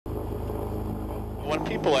When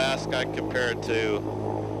people ask, I compare it to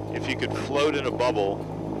if you could float in a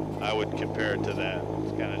bubble, I would compare it to that.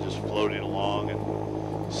 It's kind of just floating along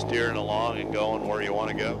and steering along and going where you want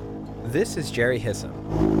to go. This is Jerry Hissem.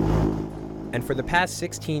 And for the past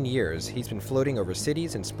 16 years, he's been floating over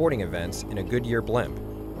cities and sporting events in a Goodyear blimp.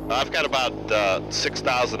 I've got about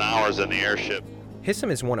 6,000 hours in the airship.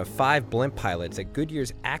 Hissem is one of 5 blimp pilots at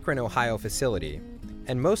Goodyear's Akron, Ohio facility.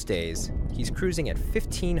 And most days, he's cruising at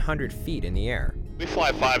 1,500 feet in the air. We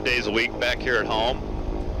fly 5 days a week back here at home.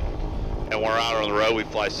 And when we're out on the road, we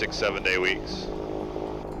fly 6-7 day weeks.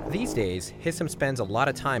 These days, Hissem spends a lot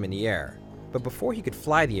of time in the air. But before he could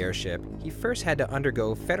fly the airship, he first had to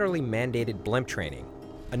undergo federally mandated blimp training,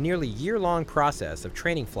 a nearly year-long process of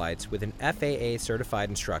training flights with an FAA-certified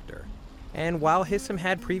instructor. And while Hissem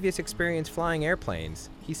had previous experience flying airplanes,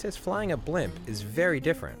 he says flying a blimp is very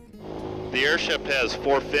different. The airship has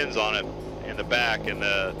 4 fins on it in the back, and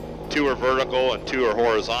 2 are vertical and 2 are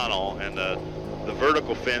horizontal. And the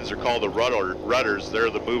vertical fins are called the rudders. They're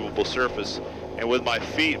the movable surface. And with my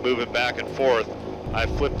feet moving back and forth, I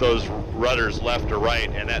flip those rudders left or right,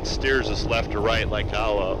 and that steers us left or right like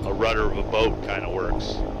how a rudder of a boat kind of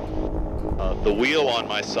works. The wheel on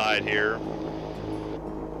my side here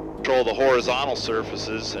control the horizontal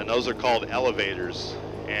surfaces, and those are called elevators.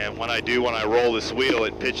 And when I roll this wheel,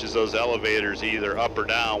 it pitches those elevators either up or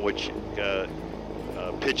down, which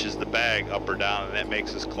pitches the bag up or down, and that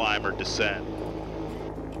makes us climb or descend.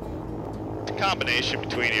 It's a combination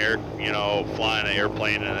between flying an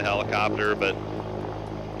airplane and a helicopter, but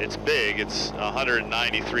it's big. It's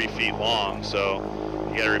 193 feet long, so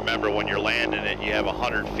you got to remember when you're landing it, you have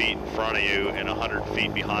 100 feet in front of you and 100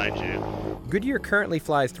 feet behind you. Goodyear currently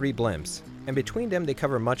flies 3 blimps, and between them they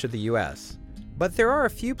cover much of the U.S. But there are a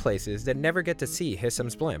few places that never get to see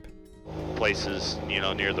Hissem's blimp. Places,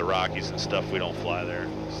 near the Rockies and stuff, we don't fly there.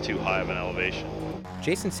 It's too high of an elevation.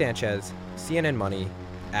 Jason Sanchez, CNN Money,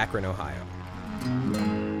 Akron, Ohio.